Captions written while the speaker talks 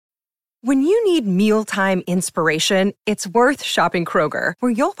When you need mealtime inspiration, it's worth shopping Kroger,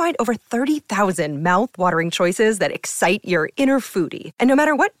 where you'll find over 30,000 mouth-watering choices that excite your inner foodie. And no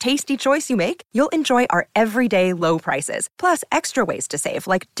matter what tasty choice you make, you'll enjoy our everyday low prices, plus extra ways to save,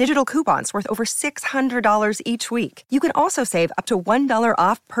 like digital coupons worth over $600 each week. You can also save up to $1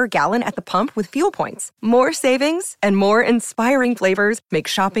 off per gallon at the pump with fuel points. More savings and more inspiring flavors make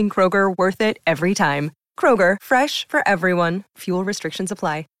shopping Kroger worth it every time. Kroger, fresh for everyone. Fuel restrictions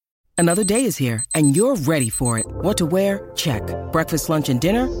apply. Another day is here, and you're ready for it. What to wear? Check. Breakfast, lunch, and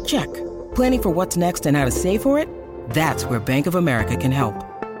dinner? Check. Planning for what's next and how to save for it? That's where Bank of America can help.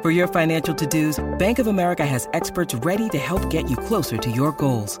 For your financial to-dos, Bank of America has experts ready to help get you closer to your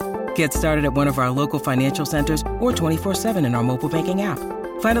goals. Get started at one of our local financial centers or 24/7 in our mobile banking app.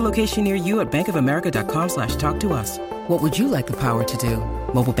 Find a location near you at bankofamerica.com/talktous. What would you like the power to do?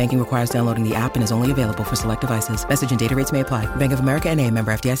 Mobile banking requires downloading the app and is only available for select devices. Message and data rates may apply. Bank of America N.A.,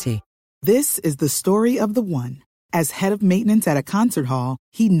 member FDIC. This is the story of the one. As head of maintenance at a concert hall,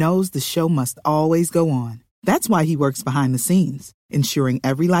 he knows the show must always go on. That's why he works behind the scenes, ensuring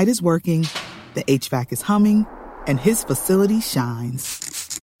every light is working, the HVAC is humming, and his facility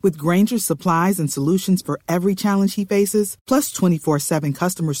shines. With Grainger's supplies and solutions for every challenge he faces, plus 24/7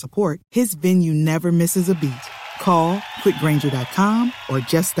 customer support, his venue never misses a beat. Call quickgrainger.com or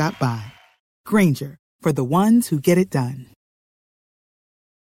just stop by. Grainger, for the ones who get it done.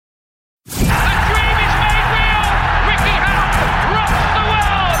 A dream is made real! Ricky Hatton rocks the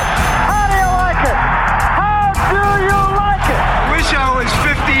world! How do you like it? How do you like it? I wish I was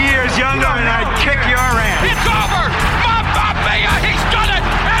 50 years younger and I'd kick your ass. It's over! Mamma Mia! He's done it!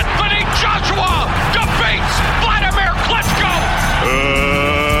 Anthony Joshua defeats Vladimir Klitschko!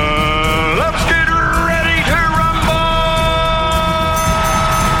 Let's get ready to rumble!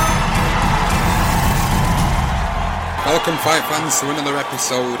 Welcome, fight fans, to another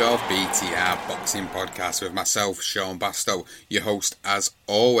episode of BTR Boxing Podcast with myself, Sean Bastow, your host as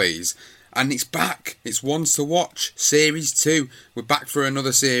always. And it's back. It's Ones to Watch, Series 2. We're back for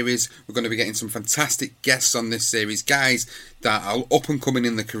another series. We're going to be getting some fantastic guests on this series. Guys that are up and coming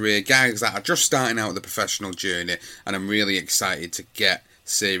in the career. Guys that are just starting out the professional journey. And I'm really excited to get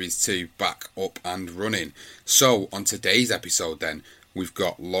Series 2 back up and running. So, on today's episode then, we've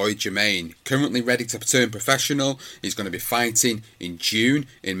got Lloyd Germain, currently ready to turn professional. He's going to be fighting in June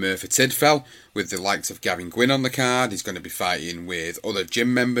in Merthyr Tydfil with the likes of Gavin Gwynn on the card. He's going to be fighting with other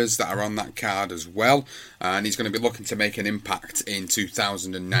gym members that are on that card as well. And he's going to be looking to make an impact in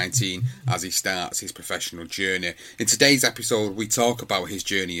 2019 as he starts his professional journey. In today's episode, we talk about his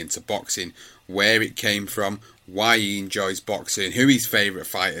journey into boxing, where it came from, why he enjoys boxing, who his favourite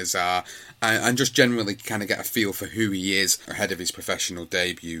fighters are, and just generally kind of get a feel for who he is ahead of his professional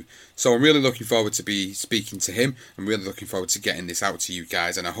debut. So I'm really looking forward to be speaking to him. I'm really looking forward to getting this out to you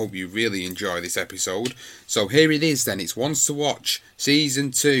guys, and I hope you really enjoy this episode. So here it is then, it's Ones to Watch,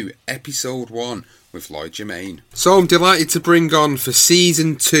 Season 2, Episode 1 with Lloyd Germain. So I'm delighted to bring on for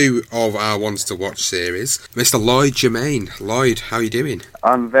Season 2 of our Ones to Watch series, Mr. Lloyd Germain. Lloyd, how are you doing?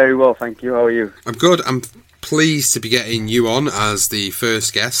 I'm very well, thank you. How are you? I'm good. I'm pleased to be getting you on as the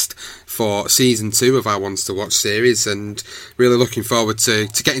first guest for Season 2 of our Ones to Watch series, and really looking forward to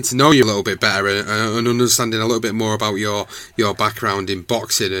getting to know you a little bit better and understanding a little bit more about your background in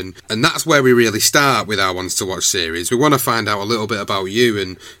boxing, and that's where we really start with our Ones to Watch series. We want to find out a little bit about you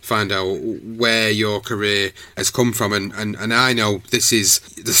and find out where your career has come from, and I know this is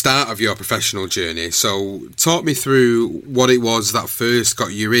the start of your professional journey, so talk me through what it was that first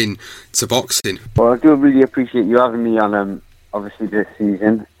got you in to boxing. Well, I do really appreciate you having me on obviously this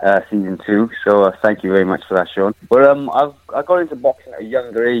season, Season 2, so thank you very much for that, Sean. But I got into boxing at a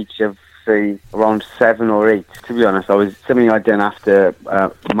younger age of, say, around 7 or 8. To be honest, I was something I'd done after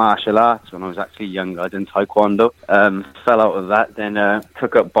martial arts when I was actually younger. I'd done taekwondo, fell out of that, then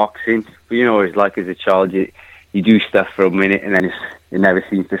took up boxing. But you know what it's like as a child, you do stuff for a minute and then it never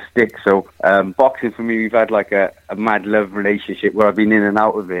seems to stick. So boxing for me, we've had like a mad love relationship where I've been in and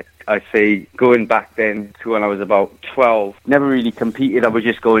out of it. I'd say going back then to when I was about 12, never really competed. I was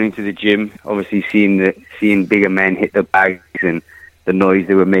just going into the gym, obviously seeing bigger men hit the bags and the noise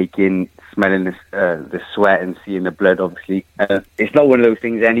they were making, smelling the sweat and seeing the blood, obviously. It's not one of those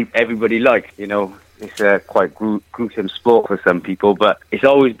things everybody likes, you know. It's a quite gruesome sport for some people, but it's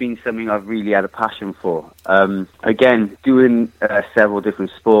always been something I've really had a passion for. Again, doing several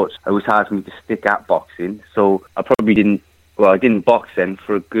different sports, it was hard for me to stick at boxing, so I didn't box then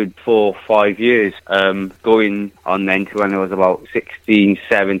for a good 4 or 5 years. Going on then to when I was about 16,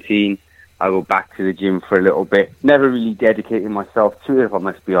 17, I go back to the gym for a little bit. Never really dedicated myself to it, if I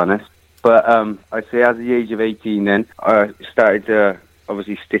must be honest. But I'd say at the age of 18 then, I started to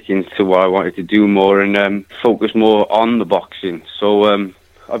obviously sticking to what I wanted to do more and focus more on the boxing. So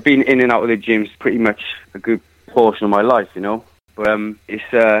I've been in and out of the gyms pretty much a good portion of my life, you know. But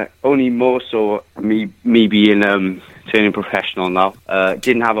it's only more so me being turning professional now.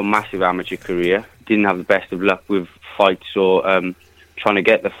 Didn't have a massive amateur career. Didn't have the best of luck with fights or trying to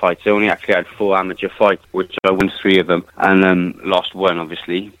get the fights. I only actually had 4 amateur fights, which I won 3 of them and lost 1,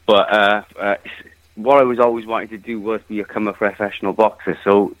 obviously. But what I was always wanting to do was become a professional boxer.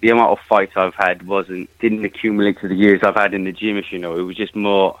 So the amount of fights I've had didn't accumulate to the years I've had in the gym, if you know. It was just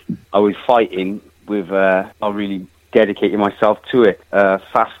more, I was fighting with not really dedicating myself to it.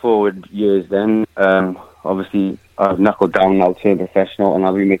 Fast forward years then, obviously I've knuckled down now, turned professional, and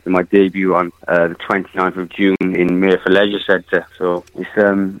I'll be making my debut on the 29th of June in Mayfair Leisure Centre. So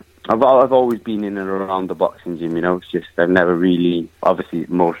it's I've always been in and around the boxing gym, you know. It's just I've never really, obviously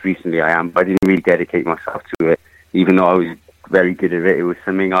most recently I am, but I didn't really dedicate myself to it, even though I was very good at it. It was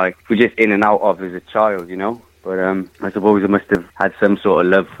something I was just in and out of as a child, you know. But I suppose I must have had some sort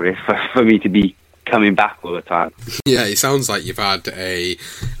of love for it for me to be coming back all the time. Yeah, it sounds like you've had a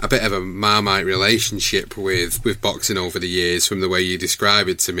bit of a Marmite relationship with boxing over the years from the way you describe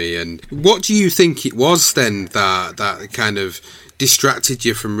it to me. And what do you think it was then that kind of distracted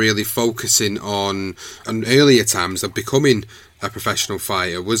you from really focusing on earlier times of becoming a professional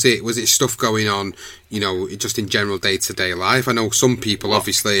fighter? Was it stuff going on, you know, just in general day-to-day life? I know some people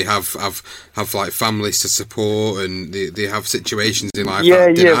obviously have like families to support and they have situations in life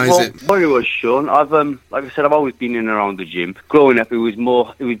that denies it. What it was, Sean, I've like I said, I've always been in and around the gym. Growing up, it was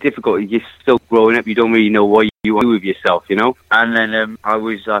difficult. You're still growing up, you don't really know what you want to do with yourself, you know. And then I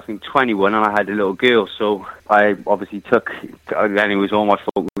was, I think, 21 and I had a little girl, so I obviously then it was all my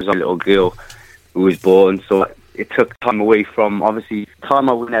focus was on a little girl who was born, so it took time away from, obviously, time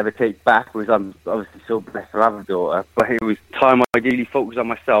I would never take back, because I'm obviously so blessed to have a daughter, but it was time I really focused on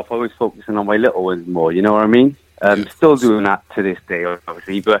myself. I was focusing on my little ones more, you know what I mean? Still doing that to this day,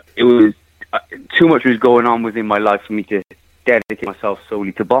 obviously, but it was, too much was going on within my life for me to dedicate myself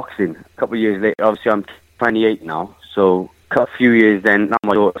solely to boxing. A couple of years later, obviously I'm 28 now, so a few years then, now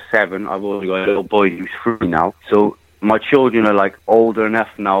my daughter's 7, I've already got a little boy who's 3 now, so my children are like older enough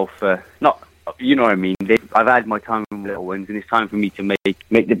now for, not, you know what I mean, I've had my time with little ones, and it's time for me to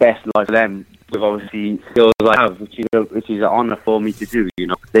make the best life for them with obviously skills I have, which is an honour for me to do, you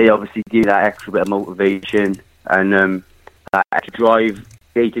know. They obviously give that extra bit of motivation and that extra drive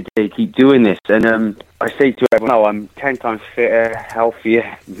day to day, keep doing this. And I say to everyone now, I'm 10 times fitter,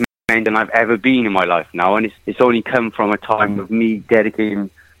 healthier than I've ever been in my life now, and it's only come from a time of me dedicating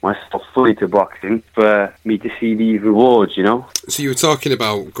myself fully to boxing for me to see these rewards, you know. So you were talking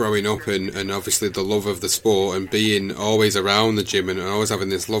about growing up and obviously the love of the sport and being always around the gym and always having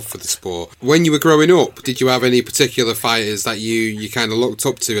this love for the sport. When you were growing up, did you have any particular fighters that you kind of looked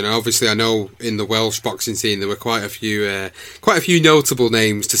up to? And obviously I know in the Welsh boxing scene there were quite a few notable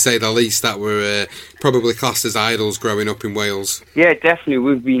names, to say the least, that were probably classed as idols growing up in Wales. Yeah, definitely.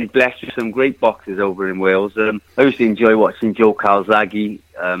 We've been blessed with some great boxers over in Wales. I used to enjoy watching Joe Calzaghe.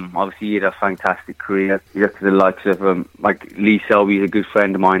 Obviously he had a fantastic career. You look at the likes of like Lee Selby's a good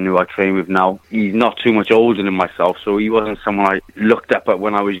friend of mine who I train with now. He's not too much older than myself, so he wasn't someone I looked up at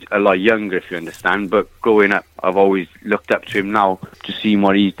when I was a lot younger, if you understand. But growing up, I've always looked up to him now, to see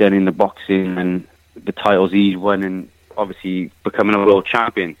what he's done in the boxing and the titles he's won, and obviously becoming a world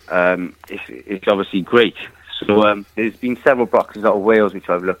champion. It's obviously great. So there's been several boxers out of Wales which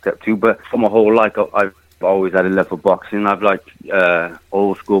I've looked up to, but for my whole life I've always had a love for boxing. I've liked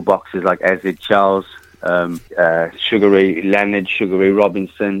old school boxers like Ezra Charles, Sugar Ray Leonard, Sugar Ray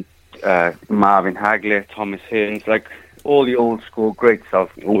Robinson, Marvin Hagler, Thomas Hearns, like all the old school greats.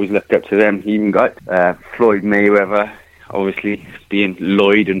 I've always looked up to them. Even got Floyd Mayweather, obviously being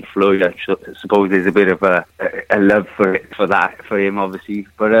Lloyd and Floyd. I suppose there's a bit of a love for him, obviously.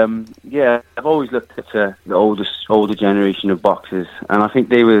 But yeah, I've always looked at the older generation of boxers, and I think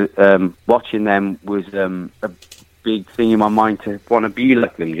they were watching them was a big thing in my mind to want to be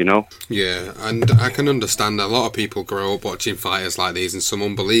like them, you know. Yeah, and I can understand a lot of people grow up watching fighters like these, and some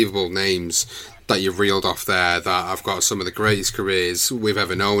unbelievable names that you've reeled off there that have got some of the greatest careers we've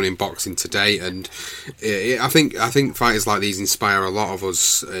ever known in boxing to date. And I think fighters like these inspire a lot of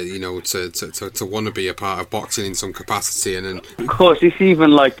us, you know, to want to be a part of boxing in some capacity. And of course, it's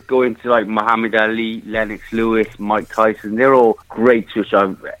even like going to like Muhammad Ali, Lennox Lewis, Mike Tyson. They're all greats,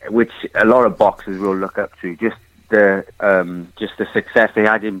 which a lot of boxers will look up to. Just the success they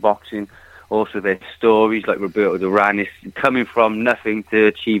had in boxing. Also their stories, like Roberto Duran, is coming from nothing to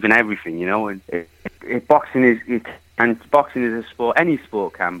achieving everything, you know. And boxing is a sport, any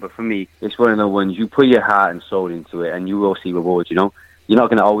sport can, but for me, it's one of the ones you put your heart and soul into it, and you will see rewards, you know. you're not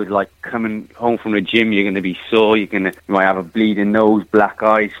going to always like coming home from the gym. You're going to be sore. You might have a bleeding nose, black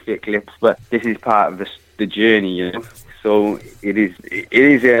eyes, thick lips. But this is part of the journey, you know. So it is.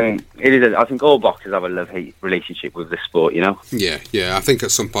 I think all boxers have a love-hate relationship with the sport, you know. Yeah. I think at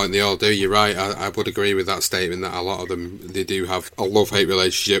some point they all do. You're right. I would agree with that statement that a lot of them, they do have a love-hate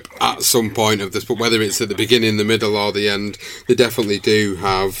relationship at some point of this. But whether it's at the beginning, the middle, or the end, they definitely do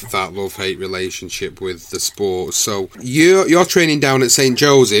have that love-hate relationship with the sport. So you're training down at St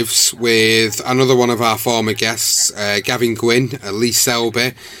Joseph's with another one of our former guests, Gavin Gwynn, Lee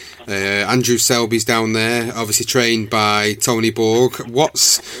Selby. Andrew Selby's down there, obviously trained by Tony Borg.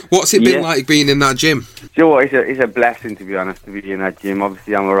 What's it been like being in that gym? Do you know what? It's a blessing, to be honest, to be in that gym.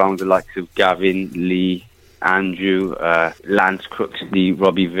 Obviously, I'm around the likes of Gavin, Lee, Andrew, Lance Crooksby,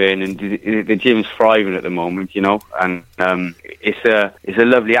 Robbie Vernon. The gym's thriving at the moment, you know, and it's a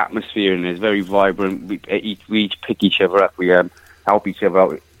lovely atmosphere and it's very vibrant. We each pick each other up. We help each other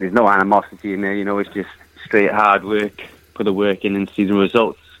out. There's no animosity in there, you know. It's just straight hard work, put the work in and see the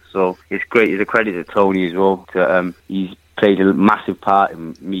results. So it's great. It's a credit to Tony as well. He's played a massive part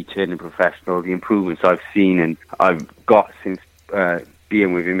in me turning professional. The improvements I've seen and I've got since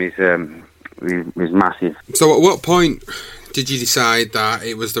being with him is massive. So at what point did you decide that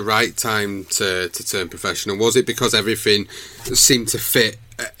it was the right time to turn professional? Was it because everything seemed to fit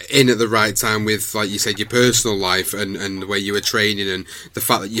in at the right time with, like you said, your personal life and the way you were training and the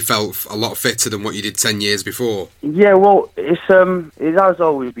fact that you felt a lot fitter than what you did 10 years before? Yeah, well, it has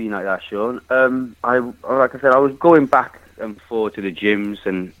always been like that, Sean. Like I said, I was going back and forth to the gyms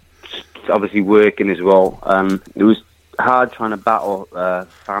and obviously working as well. It was hard trying to battle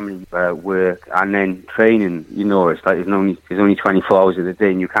family work and then training. You know, it's like there's only 24 hours of the day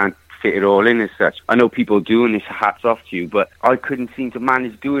and you can't fit it all in as such. I know people doing this, hats off to you, but I couldn't seem to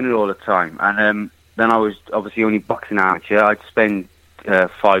manage doing it all the time. And then I was obviously only boxing amateur. I'd spend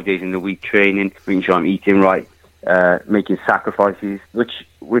 5 days in the week training, making sure I'm eating right, making sacrifices, which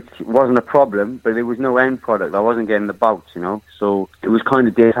wasn't a problem, but there was no end product. I wasn't getting the bouts, you know, so it was kind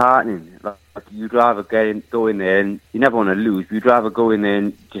of disheartening. Like you'd rather go in there, and you never want to lose. You'd rather go in there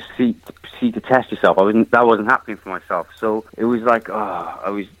and just see to test yourself. That wasn't happening for myself. So it was like, I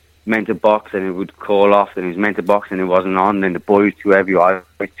was meant to box and it would call off, and it was meant to box and it wasn't on, and the boy was too heavy, I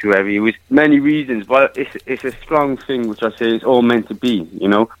was too heavy. It was many reasons, but it's a strong thing, which I say is all meant to be, you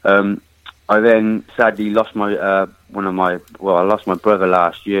know. I then sadly lost I lost my brother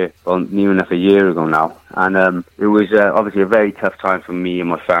last year, well, near enough a year ago now, and it was obviously a very tough time for me and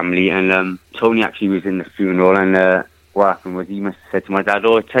my family, and Tony actually was in the funeral, and what happened was he must have said to my dad,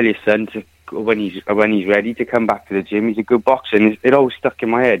 tell your son to, when he's ready to come back to the gym, he's a good boxer, and it always stuck in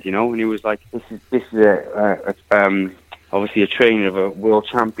my head, you know. And he was like, this is obviously a trainer of a world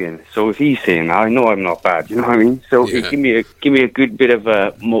champion, so if he's saying that, I know I'm not bad, you know what I mean? So it give me a good bit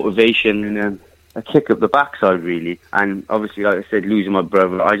of motivation and a kick up the backside, really. And obviously, like I said, losing my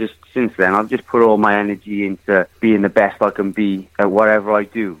brother, since then I've just put all my energy into being the best I can be at whatever I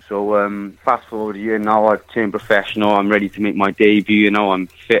do. So fast forward a year now, I've turned professional, I'm ready to make my debut, you know, I'm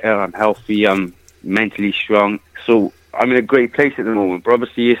fitter, I'm healthy, I'm mentally strong, so I'm in a great place at the moment. But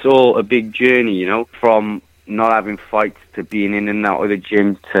obviously it's all a big journey, you know, from not having fights to being in and out of the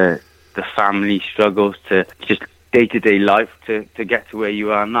gym to the family struggles to just day-to-day life to get to where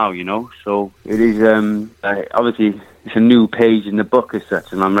you are now, you know. So it is obviously it's a new page in the book as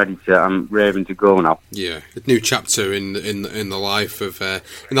such, and I'm raring to go now. Yeah, a new chapter in the life of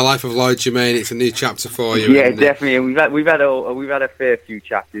Lloyd Germain. It's a new chapter for you. Yeah, definitely. And we've had a fair few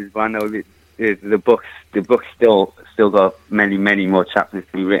chapters, but I know that the book's still got many more chapters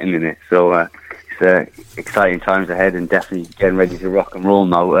to be written in it. So exciting times ahead, and definitely getting ready to rock and roll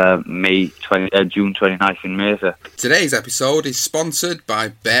now. June 29th in Merthyr. Today's episode is sponsored by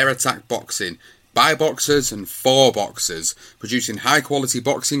Bear Attack Boxing, by boxers and for boxers, producing high quality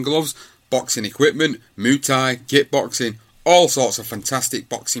boxing gloves, boxing equipment, Muay Thai, kickboxing, all sorts of fantastic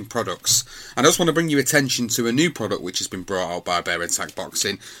boxing products. And I just want to bring your attention to a new product which has been brought out by Bear Attack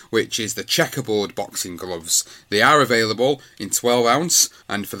Boxing, which is the checkerboard boxing gloves. They are available in 12 ounce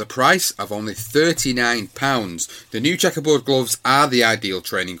and for the price of only £39. The new checkerboard gloves are the ideal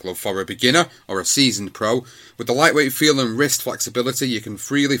training glove for a beginner or a seasoned pro. With the lightweight feel and wrist flexibility, you can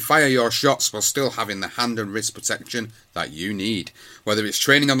freely fire your shots while still having the hand and wrist protection that you need. Whether it's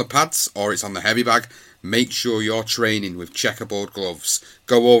training on the pads or it's on the heavy bag, make sure you're training with checkerboard gloves.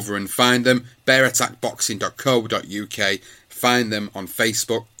 Go over and find them, bearattackboxing.co.uk. Find them on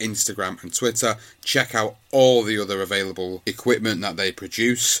Facebook, Instagram and Twitter. Check out all the other available equipment that they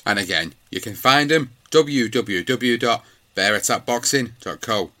produce. And again, you can find them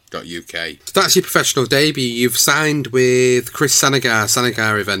www.bearattackboxing.co.uk. So that's your professional debut. You've signed with Chris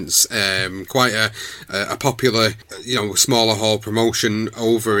Sanagar Events, quite a popular, smaller hall promotion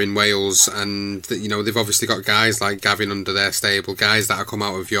over in Wales, and they've obviously got guys like Gavin under their stable, guys that have come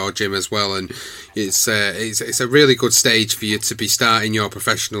out of your gym as well, and it's a really good stage for you to be starting your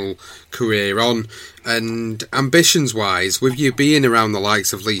professional career on. And ambitions-wise, with you being around the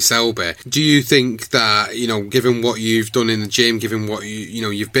likes of Lee Selby, do you think that, given what you've done in the gym, given what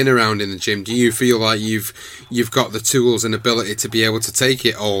you've been around in the gym, do you feel like you've got the tools and ability to be able to take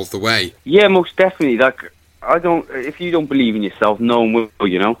it all the way? Yeah, most definitely. If you don't believe in yourself, no one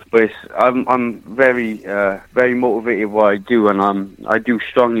will, But I'm very, very motivated what I do, and I do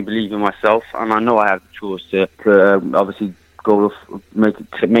strongly believe in myself, and I know I have the tools to obviously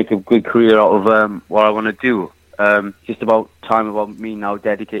make a good career out of what I want to do. Just about me now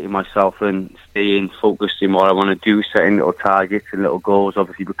dedicating myself and staying focused in what I want to do, setting little targets and little goals,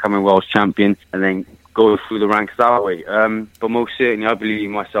 obviously becoming Welsh champion, and then going through the ranks that way. But most certainly I believe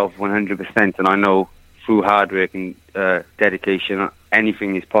in myself 100%, and I know through hard work and dedication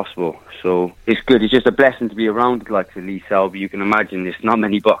anything is possible. So it's good. It's just a blessing to be around like Lee Selby. You can imagine there's not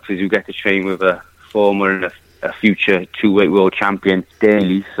many boxers who get to train with a former and a future two-weight world champion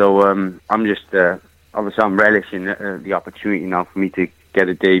daily. So I'm just obviously I'm relishing the opportunity now for me to get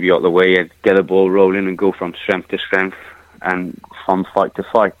a debut out of the way and get a ball rolling and go from strength to strength and from fight to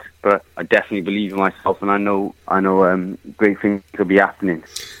fight. But I definitely believe in myself, and I know great things will be happening.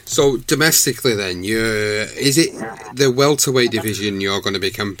 So domestically then, is it the welterweight division you're going to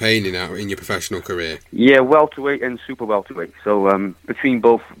be campaigning out in your professional career? Yeah, welterweight and super welterweight. So between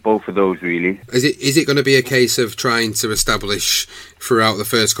both of those, really. Is it going to be a case of trying to establish throughout the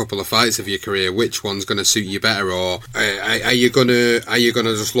first couple of fights of your career which one's going to suit you better, or are you going to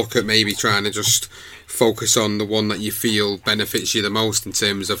just look at maybe trying to just focus on the one that you feel benefits you the most in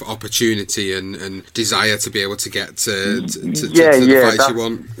terms of opportunity and desire to be able to get to the fights you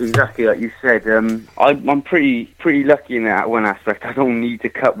want? Exactly like you said. I'm pretty lucky in that one aspect. I don't need to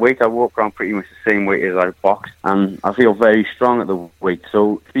cut weight. I walk around pretty much the same weight as I box, and I feel very strong at the weight.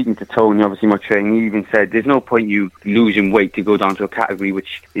 So speaking to Tony, obviously my trainer, he even said there's no point you losing weight to go down to a category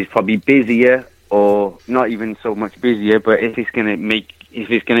which is probably busier or not even so much busier, but if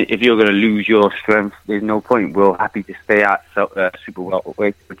you're going to lose your strength, there's no point. We're happy to stay at super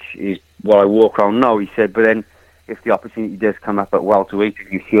welterweight, which is what I walk around now, he said. But then if the opportunity does come up at welterweight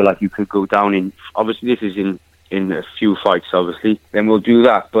and you feel like you could go down in, obviously this is in a few fights, obviously, then we'll do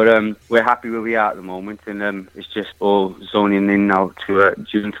that. But we're happy where we are at the moment, and it's just all zoning in now to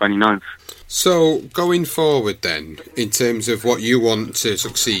June 29th. So, going forward then, in terms of what you want to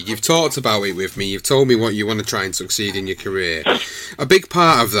succeed, you've talked about it with me, you've told me what you want to try and succeed in your career. A big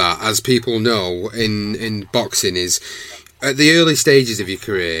part of that, as people know in boxing, is at the early stages of your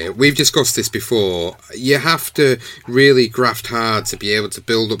career, we've discussed this before, you have to really graft hard to be able to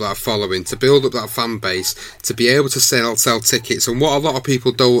build up that following, to build up that fan base, to be able to sell tickets. And what a lot of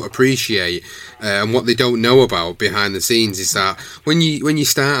people don't appreciate and what they don't know about behind the scenes is that when you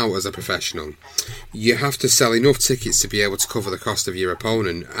start out as a professional, you have to sell enough tickets to be able to cover the cost of your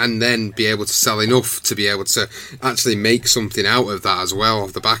opponent, and then be able to sell enough to be able to actually make something out of that as well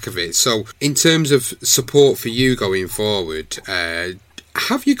off the back of it. So in terms of support for you going forward,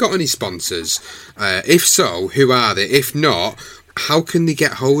 have you got any sponsors? If so, who are they? If not, how can they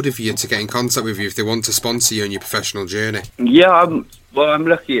get hold of you to get in contact with you if they want to sponsor you on your professional journey? Yeah, I'm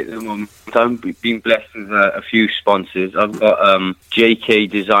lucky at the moment. I've been blessed with a few sponsors. I've got JK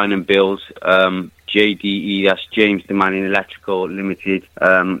Design and Builds, JDE, that's James Demanding Electrical Limited,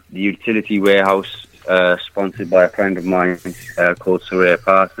 the Utility Warehouse, sponsored by a friend of mine called Soraya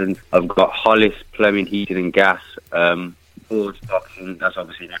Parsons. I've got Hollis Plumbing, Heating and Gas, Boards Boxing, that's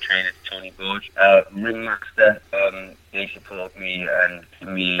obviously my trainer, Tony Borge. Ringmaster, they support me and give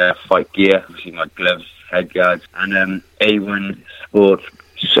me fight gear, obviously my gloves, head guards, and A1 Sports,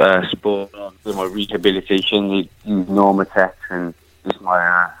 with my rehabilitation, they use Normatech, and this is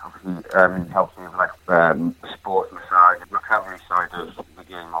my helps me with like sports massage, recovery side of the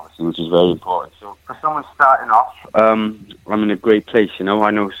game, obviously, which is very important. So for someone starting off, I'm in a great place. I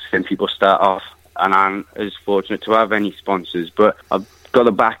know some people start off, and I'm as fortunate to have any sponsors, but I've got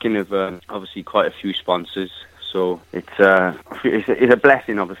the backing of obviously quite a few sponsors. So it's a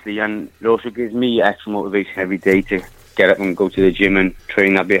blessing, obviously, and it also gives me extra motivation every day to get up and go to the gym and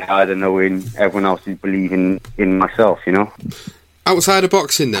train a bit harder, knowing everyone else is believing in myself, Outside of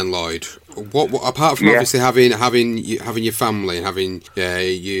boxing then, Lloyd, What apart from obviously having your family and having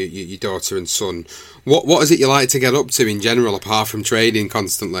your daughter and son, what is it you like to get up to in general apart from training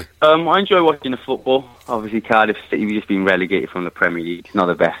constantly? I enjoy watching the football. Obviously, Cardiff City, we've just been relegated from the Premier League. It's not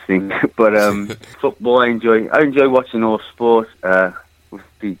the best thing, but football I enjoy watching all sports.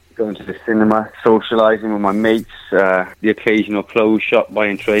 Going to the cinema, socialising with my mates, the occasional clothes shop,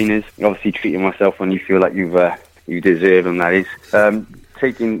 buying trainers. Obviously, treating myself when you feel like you deserve them. That is.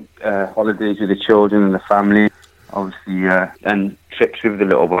 Taking holidays with the children and the family, obviously, and trips with the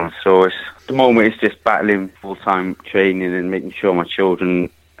little ones. So at the moment it's just battling full-time training and making sure my children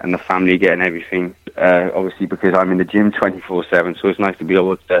and the family are getting everything. Obviously, because I'm in the gym 24/7, so it's nice to be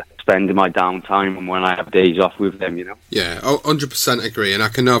able to spend my downtime and when I have days off with them, you know. Yeah, 100% agree, and I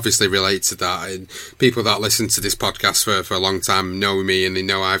can obviously relate to that. And people that listen to this podcast for a long time know me, and they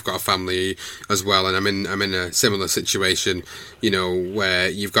know I've got a family as well, and I'm in a similar situation, you know, where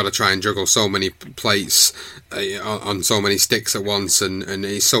you've got to try and juggle so many plates on so many sticks at once, and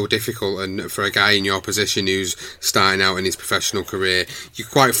it's so difficult. And for a guy in your position who's starting out in his professional career, you're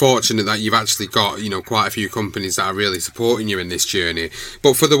quite fortunate that you've actually got, you know, quite a few companies that are really supporting you in this journey.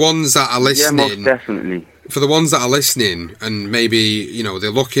 But for the ones that are listening, yeah, most definitely. For the ones that are listening and maybe, you know, they're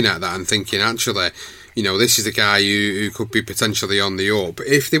looking at that and thinking, actually, you know, this is a guy who could be potentially on the up.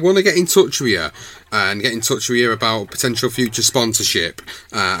 If they want to get in touch with you and get in touch with you about potential future sponsorship,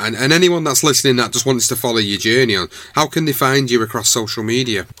 and anyone that's listening that just wants to follow your journey on, how can they find you across social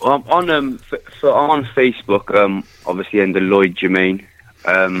media? I'm on Facebook, obviously under Lloyd Germain.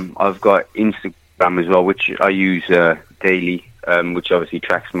 I've got Instagram as well, which I use daily. Which obviously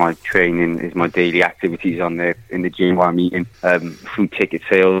tracks my training, is my daily activities on there in the gym while I'm eating. Through ticket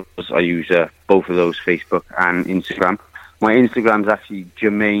sales, I use both of those, Facebook and Instagram. My Instagram's actually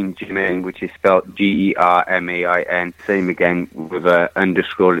Germain, which is spelled Germain. Same again with an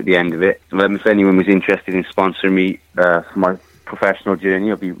underscore at the end of it. If anyone was interested in sponsoring me for my professional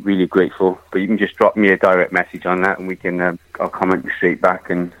journey, I'd be really grateful. But you can just drop me a direct message on that, and we can I'll comment straight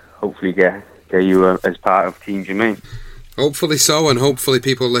back and hopefully get you as part of Team Germain. Hopefully so, and hopefully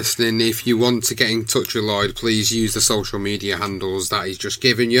people listening, if you want to get in touch with Lloyd, please use the social media handles that he's just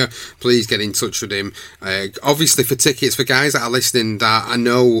given you. Please get in touch with him. Obviously, for tickets, for guys that are listening that I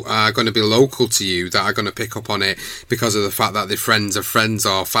know are going to be local to you, that are going to pick up on it because of the fact that they're friends of friends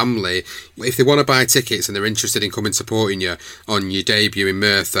or family, if they want to buy tickets and they're interested in coming supporting you on your debut in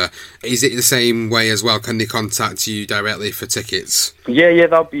Merthyr, is it the same way as well? Can they contact you directly for tickets? Yeah,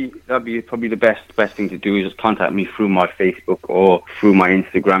 that'd be probably the best thing to do, is just contact me through my Facebook or through my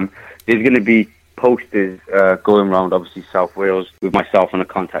Instagram. There's going to be posters going around, obviously, South Wales, with myself and a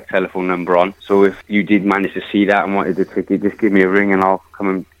contact telephone number on. So if you did manage to see that and wanted the ticket, just give me a ring and I'll come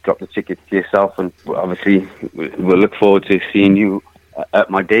and drop the ticket to yourself. And obviously, we'll look forward to seeing you at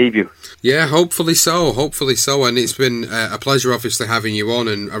my debut. Yeah, hopefully so, and it's been a pleasure obviously having you on,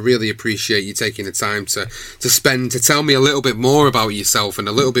 and I really appreciate you taking the time to tell me a little bit more about yourself and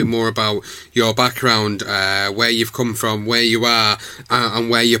a little bit more about your background, where you've come from, where you are, and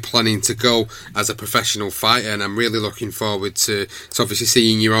where you're planning to go as a professional fighter. And I'm really looking forward to obviously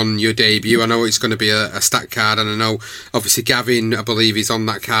seeing you on your debut. I know it's going to be a stacked card, and I know obviously Gavin, I believe, is on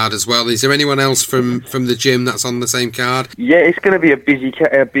that card as well. Is there anyone else from the gym that's on the same card? Yeah, it's going to be a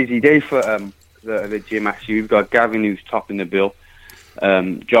busy day for the gym. Actually, we've got Gavin, who's topping the bill.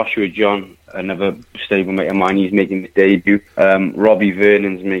 Joshua John, another stable mate of mine, he's making his debut. Robbie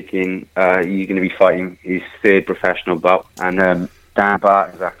Vernon's he's going to be fighting his third professional bout, and Dan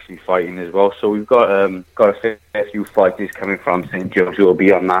Bart is actually fighting as well. So we've got a fair few fighters coming from St. Joe's who will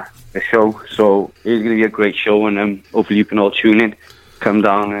be on the show. So it's going to be a great show, and hopefully you can all tune in, come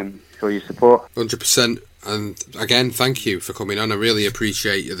down and show your support. 100%. And again, thank you for coming on. I really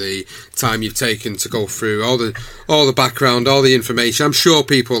appreciate the time you've taken to go through all the background, all the information. I'm sure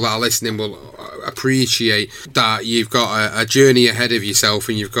people that are listening will appreciate that you've got a journey ahead of yourself,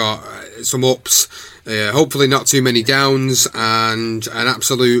 and you've got some ups, hopefully not too many downs, and an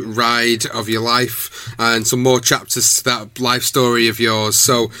absolute ride of your life, and some more chapters to that life story of yours.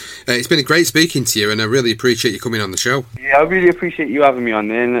 So it's been great speaking to you, and I really appreciate you coming on the show. Yeah, I really appreciate you having me on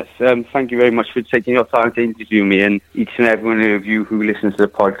there, and thank you very much for taking your time to interview me, and each and every one of you who listens to the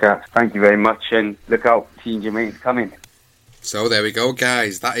podcast. Thank you very much, and look out, Team Germain's coming. So there we go,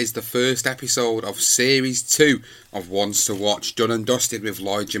 guys. That is the first episode of Series 2 of Ones to Watch, done and dusted with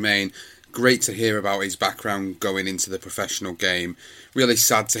Lloyd Germain. Great to hear about his background going into the professional game. Really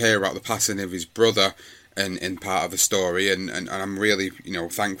sad to hear about the passing of his brother in part of the story, and I'm really,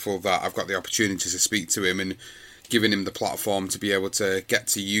 thankful that I've got the opportunity to speak to him and giving him the platform to be able to get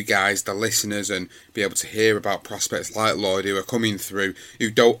to you guys, the listeners, and be able to hear about prospects like Lloyd who are coming through, who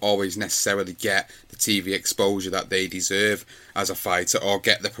don't always necessarily get the TV exposure that they deserve as a fighter, or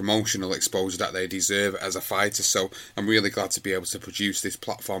get the promotional exposure that they deserve as a fighter. So I'm really glad to be able to produce this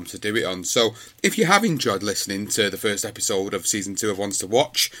platform to do it on. So if you have enjoyed listening to the first episode of Season 2 of Ones to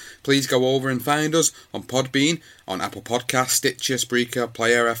Watch, please go over and find us on Podbean, on Apple Podcasts, Stitcher, Spreaker,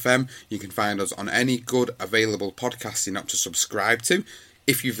 Player FM. You can find us on any good available podcasting app to subscribe to.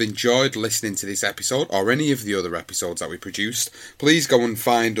 If you've enjoyed listening to this episode or any of the other episodes that we produced, please go and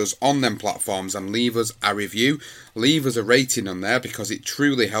find us on them platforms and leave us a review. Leave us a rating on there because it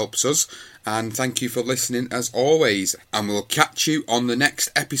truly helps us. And thank you for listening as always. And we'll catch you on the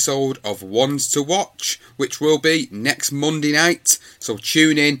next episode of Ones to Watch, which will be next Monday night. So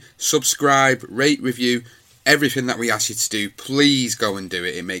tune in, subscribe, rate, review. Everything that we ask you to do, please go and do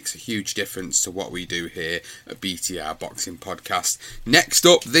it. It makes a huge difference to what we do here at BTR Boxing Podcast. Next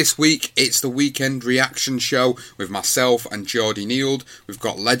up this week, it's the weekend reaction show with myself and Geordie Neild. We've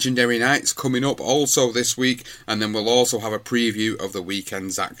got Legendary Nights coming up also this week, and then we'll also have a preview of the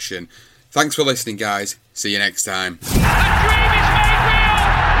weekend's action. Thanks for listening, guys. See you next time. The dream is made real.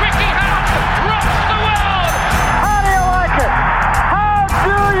 Ricky Hatton rocks the world. How do you like it? How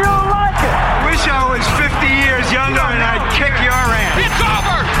do you like it? Wish I was 50 years younger and I'd kick your ass. It's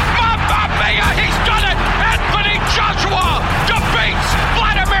over. Mamma Mia, he's done it. Anthony Joshua defeats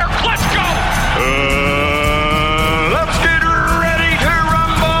Vladimir Klitschko. Let's get ready to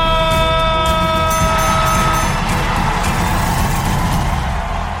rumble!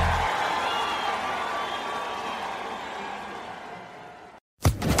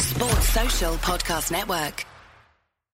 Sports Social Podcast Network.